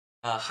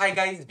Hi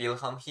guys,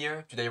 Wilhelm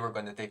here. Today we're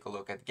going to take a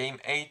look at Game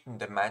 8 in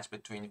the match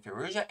between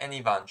Firouzja and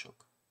Ivanchuk.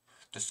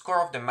 The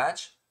score of the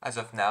match, as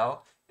of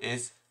now,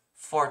 is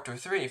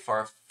 4-3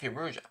 for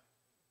Firouzja.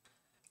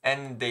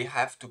 And they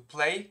have to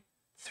play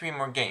 3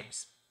 more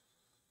games.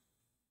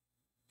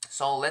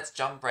 So let's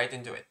jump right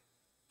into it.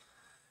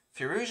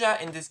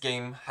 Firouzja in this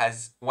game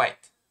has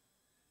white.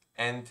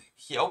 And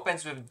he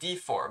opens with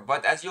d4,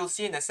 but as you'll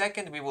see in a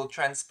second, we will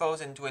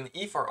transpose into an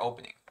e4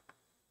 opening.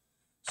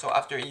 So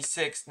after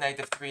e6, knight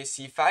f3,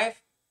 c5,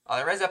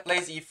 Alireza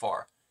plays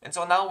e4. And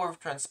so now we're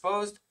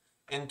transposed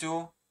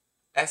into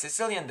a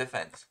Sicilian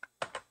defense.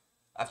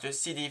 After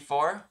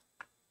cd4,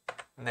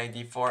 knight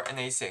d4, and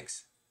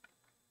a6.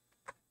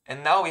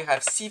 And now we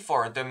have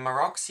c4, the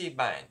Maroczy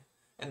bind.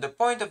 And the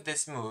point of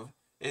this move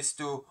is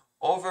to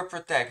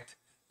overprotect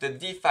the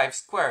d5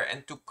 square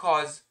and to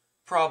cause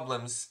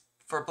problems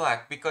for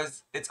black,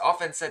 because it's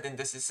often said in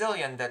the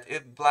Sicilian that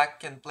if black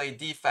can play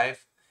d5,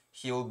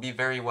 he'll be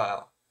very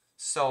well.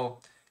 So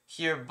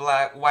here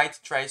white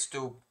tries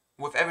to,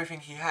 with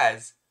everything he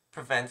has,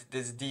 prevent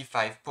this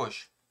d5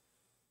 push.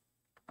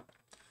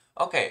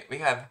 Okay, we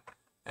have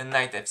a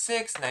knight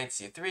f6, knight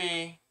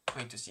c3,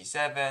 queen to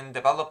c7,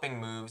 developing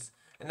moves.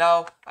 And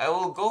now I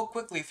will go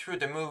quickly through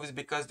the moves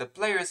because the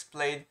players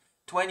played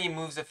 20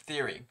 moves of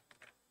theory.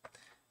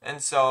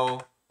 And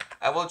so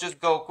I will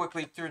just go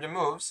quickly through the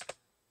moves.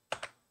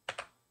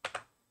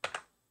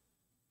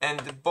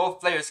 And both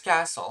players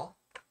castle.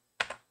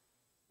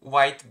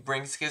 White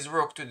brings his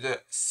rook to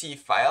the c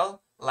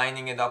file,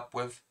 lining it up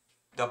with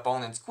the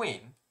opponent's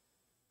queen.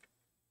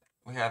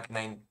 We have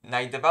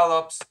knight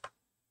develops,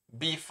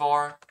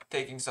 b4,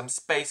 taking some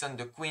space on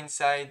the queen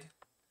side.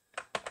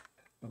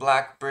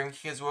 Black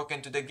brings his rook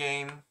into the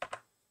game.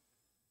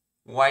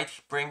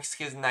 White brings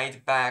his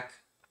knight back.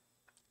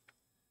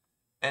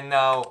 And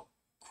now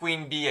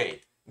queen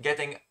b8,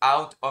 getting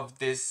out of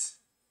this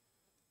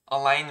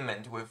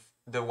alignment with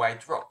the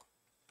white rook.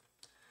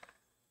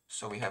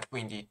 So we have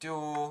queen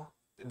d2,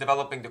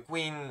 developing the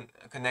queen,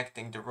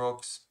 connecting the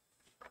rooks.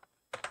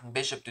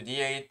 Bishop to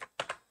d8,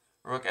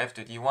 rook f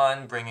to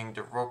d1, bringing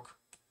the rook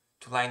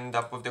to line it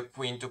up with the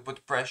queen to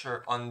put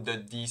pressure on the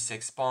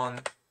d6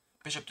 pawn.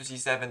 Bishop to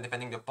c7,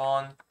 defending the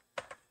pawn.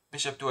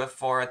 Bishop to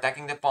f4,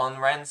 attacking the pawn,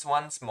 runs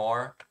once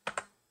more.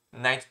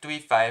 Knight to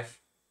e5,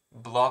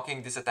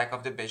 blocking this attack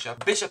of the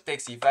bishop. Bishop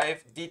takes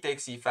e5, d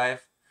takes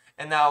e5,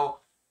 and now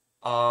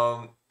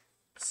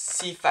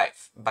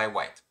c5 by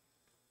white.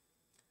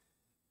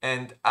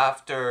 And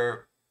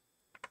after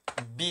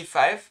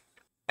b5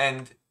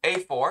 and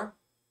a4,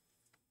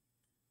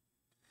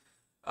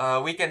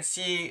 we can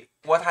see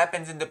what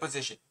happens in the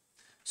position.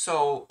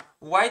 So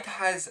white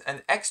has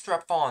an extra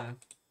pawn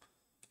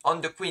on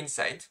the queen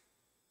side,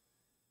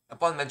 a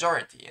pawn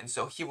majority, and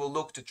so he will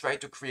look to try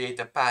to create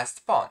a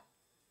passed pawn.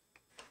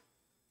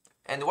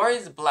 And where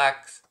is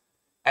black's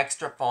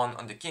extra pawn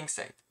on the king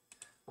side?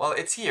 Well,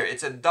 it's here.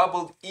 It's a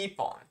doubled e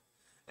pawn.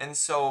 And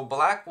so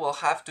black will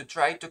have to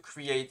try to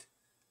create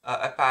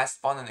a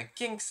passed pawn on the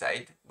king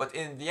side, but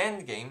in the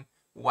end game,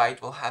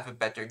 white will have a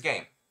better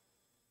game.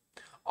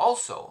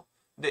 Also,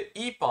 the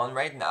e pawn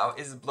right now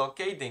is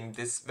blockading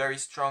this very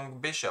strong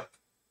bishop.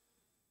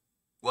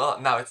 Well,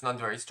 now it's not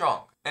very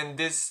strong. And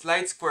this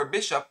light square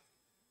bishop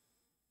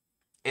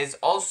is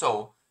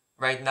also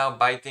right now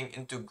biting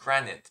into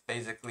granite,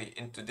 basically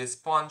into this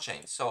pawn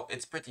chain. So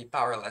it's pretty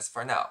powerless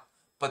for now.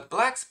 But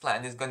black's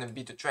plan is going to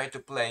be to try to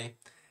play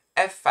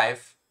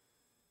f5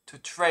 to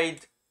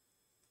trade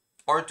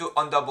or to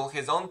undouble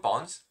his own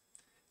pawns,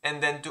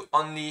 and then to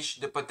unleash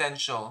the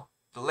potential,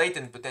 the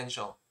latent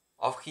potential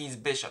of his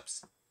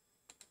bishops.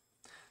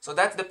 So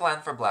that's the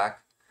plan for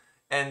black.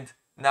 And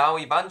now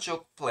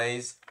Ivanchuk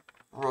plays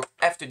rook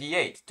f to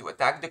d8 to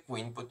attack the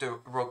queen, put the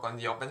rook on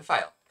the open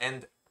file.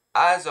 And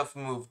as of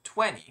move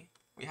 20,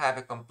 we have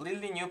a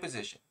completely new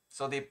position.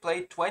 So they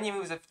played 20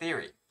 moves of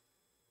theory,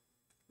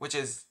 which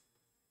is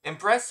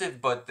impressive,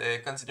 but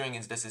considering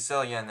it's the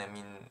Sicilian, I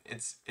mean,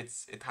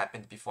 it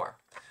happened before.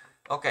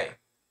 Okay,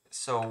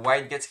 so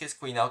white gets his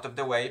queen out of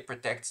the way,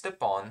 protects the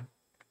pawn,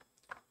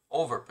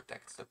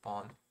 overprotects the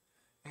pawn.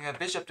 We have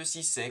bishop to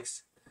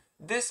c6.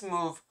 This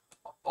move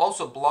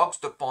also blocks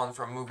the pawn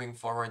from moving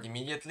forward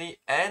immediately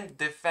and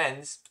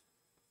defends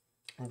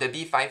the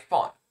b5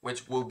 pawn,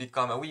 which will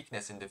become a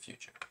weakness in the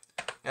future.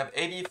 We have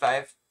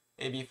ab5,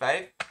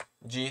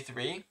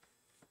 g3,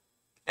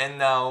 and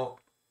now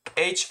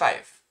h5.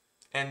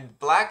 And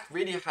black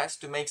really has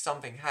to make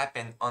something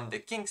happen on the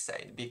king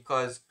side,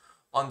 because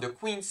on the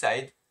queen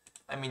side,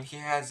 I mean, he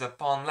has a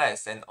pawn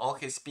less and all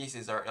his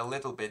pieces are a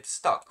little bit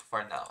stuck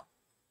for now.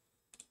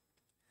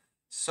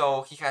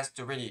 So he has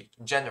to really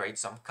generate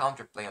some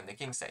counterplay on the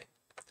king side.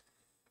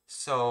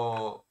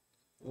 So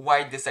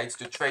white decides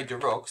to trade the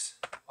rooks.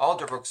 All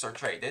the rooks are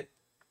traded.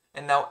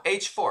 And now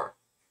h4.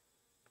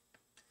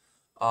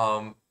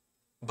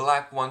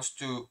 Black wants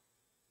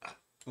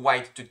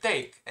white to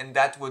take, and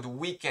that would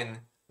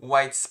weaken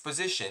white's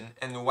position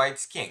and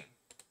white's king.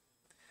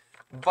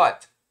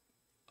 But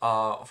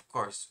of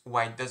course,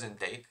 white doesn't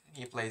take.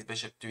 He plays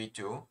bishop to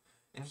e2,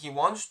 and he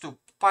wants to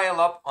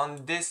pile up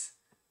on this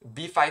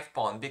b5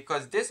 pawn,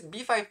 because this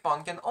b5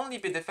 pawn can only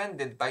be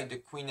defended by the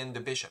queen and the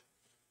bishop.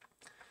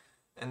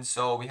 And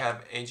so we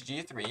have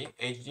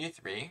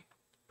hg3,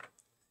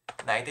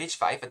 knight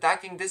h5,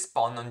 attacking this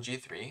pawn on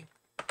g3,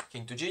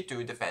 king to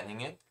g2,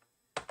 defending it,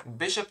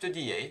 bishop to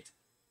d8.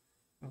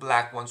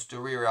 Black wants to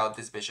reroute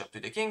this bishop to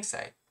the king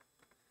side.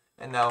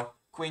 And now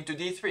queen to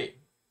d3.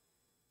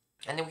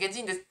 And then we can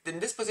see in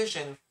this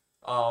position,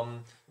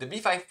 the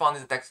b5 pawn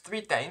is attacked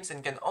 3 times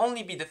and can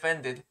only be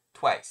defended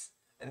twice.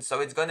 And so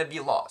it's going to be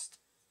lost.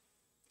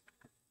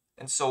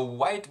 And so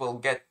white will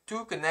get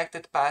 2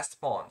 connected passed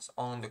pawns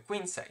on the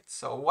queen side.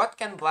 So what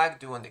can black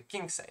do on the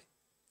king side?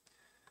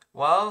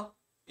 Well,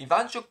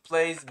 Ivanchuk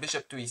plays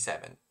bishop to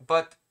e7,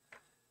 but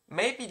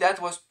maybe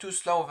that was too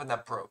slow of an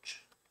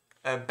approach.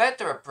 A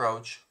better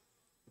approach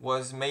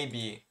was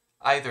maybe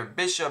either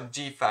bishop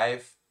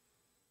g5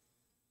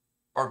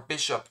 or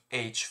bishop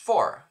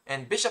h4.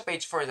 And bishop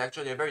h4 is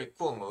actually a very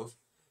cool move.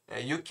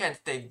 You can't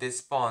take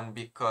this pawn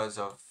because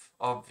of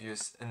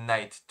obvious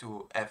knight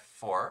to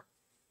f4.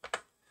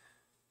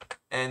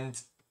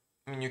 And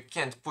I mean, you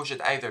can't push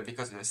it either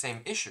because of the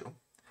same issue.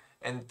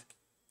 And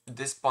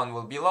this pawn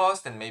will be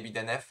lost, and maybe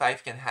then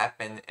f5 can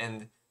happen,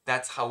 and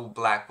that's how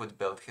black would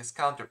build his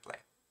counterplay.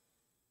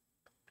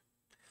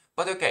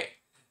 But okay,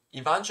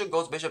 Ivanchuk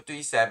goes bishop to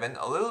e7,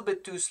 a little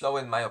bit too slow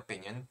in my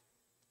opinion,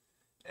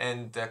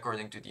 and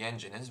according to the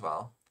engine as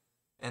well.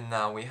 And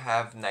now we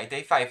have knight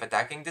a5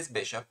 attacking this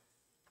bishop.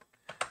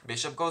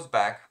 Bishop goes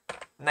back,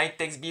 knight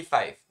takes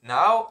b5.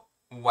 Now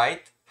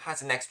white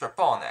has an extra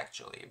pawn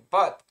actually,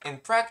 but in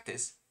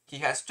practice he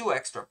has 2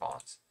 extra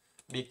pawns,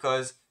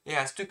 because he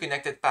has 2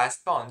 connected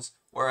passed pawns,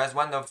 whereas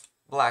one of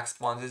black's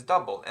pawns is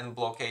double and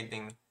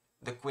blockading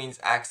the queen's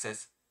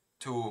access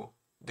to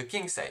the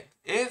king side.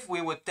 If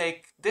we would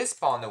take this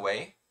pawn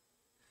away,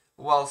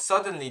 well,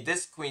 suddenly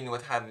this queen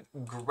would have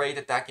great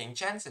attacking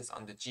chances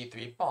on the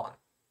g3 pawn.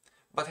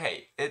 But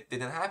hey, it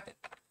didn't happen.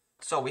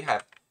 So we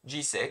have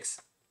g6,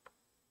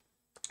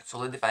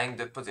 solidifying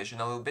the position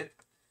a little bit,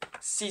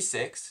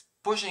 c6,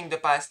 pushing the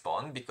passed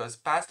pawn, because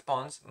passed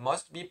pawns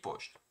must be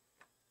pushed.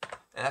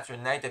 And after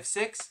knight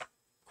f6,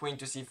 queen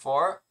to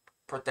c4,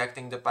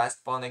 protecting the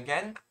passed pawn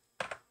again,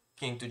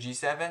 king to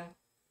g7,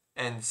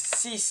 and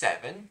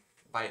c7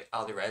 by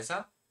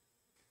Alireza.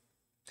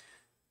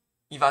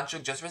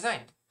 Ivanchuk just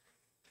resigned,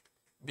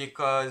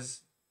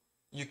 because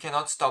you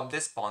cannot stop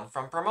this pawn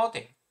from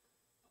promoting.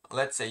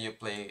 Let's say you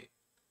play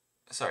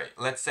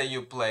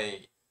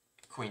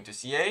queen to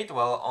c8,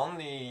 well,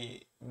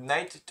 only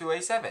knight to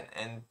a7,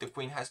 and the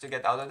queen has to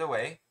get out of the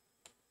way.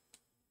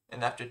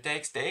 And after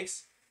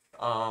takes,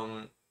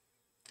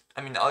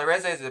 I mean,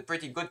 Alireza is a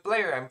pretty good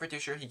player. I'm pretty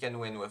sure he can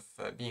win with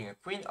being a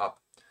queen up.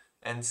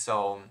 And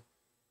so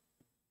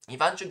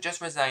Ivanchuk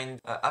just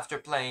resigned after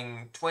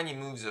playing 20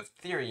 moves of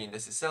theory in the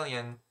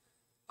Sicilian.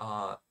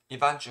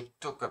 Ivanchuk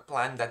took a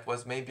plan that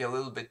was maybe a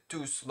little bit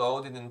too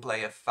slow, didn't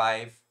play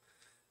f5,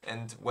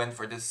 and went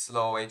for this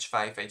slow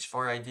h5,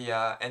 h4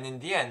 idea. And in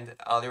the end,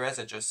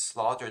 Alireza just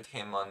slaughtered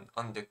him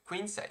on the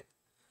queen side.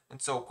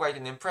 And so quite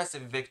an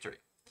impressive victory.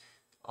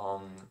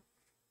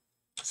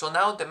 So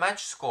now the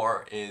match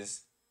score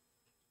is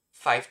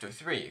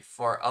 5-3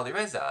 for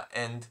Alireza,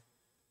 and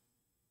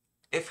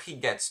if he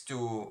gets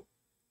to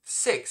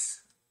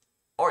 6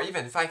 or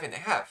even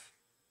 5.5,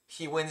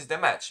 he wins the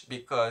match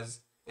because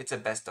it's a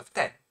best of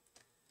 10.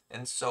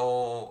 And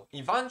so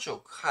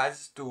Ivanchuk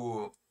has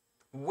to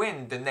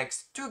win the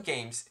next 2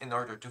 games in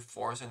order to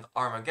force an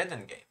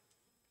Armageddon game.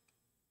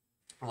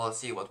 We'll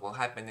see what will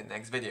happen in the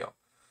next video.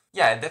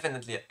 Yeah,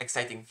 definitely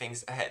exciting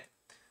things ahead.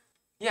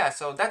 Yeah,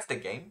 so that's the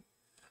game.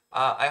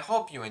 I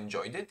hope you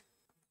enjoyed it.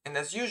 And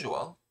as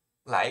usual,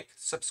 like,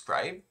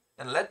 subscribe,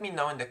 and let me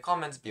know in the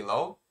comments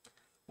below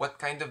what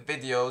kind of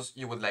videos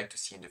you would like to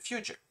see in the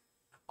future.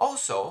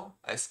 Also,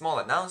 a small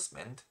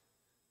announcement.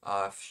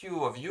 A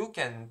few of you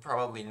can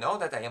probably know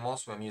that I am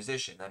also a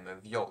musician. I'm a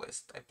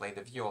violist. I play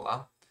the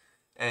viola.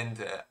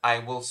 And I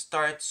will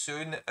start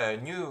soon a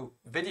new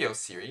video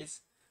series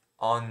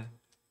on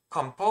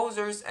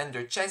composers and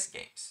their chess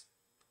games.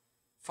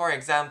 For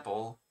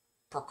example,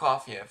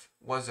 Prokofiev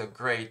was a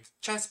great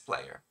chess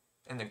player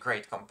and a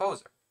great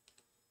composer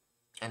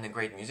and a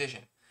great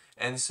musician.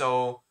 And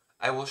so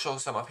I will show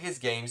some of his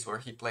games where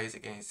he plays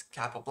against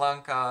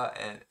Capablanca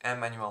and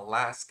Emanuel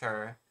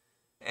Lasker,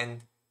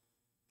 and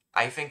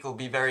I think it'll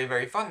be very,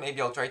 very fun.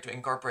 Maybe I'll try to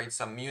incorporate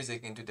some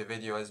music into the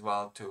video as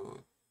well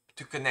to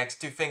connect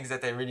 2 things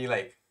that I really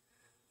like.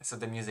 So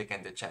the music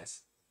and the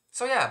chess.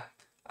 So yeah,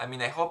 I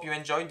mean, I hope you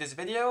enjoyed this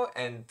video,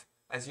 and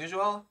as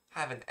usual,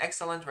 have an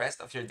excellent rest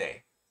of your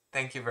day.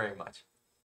 Thank you very much.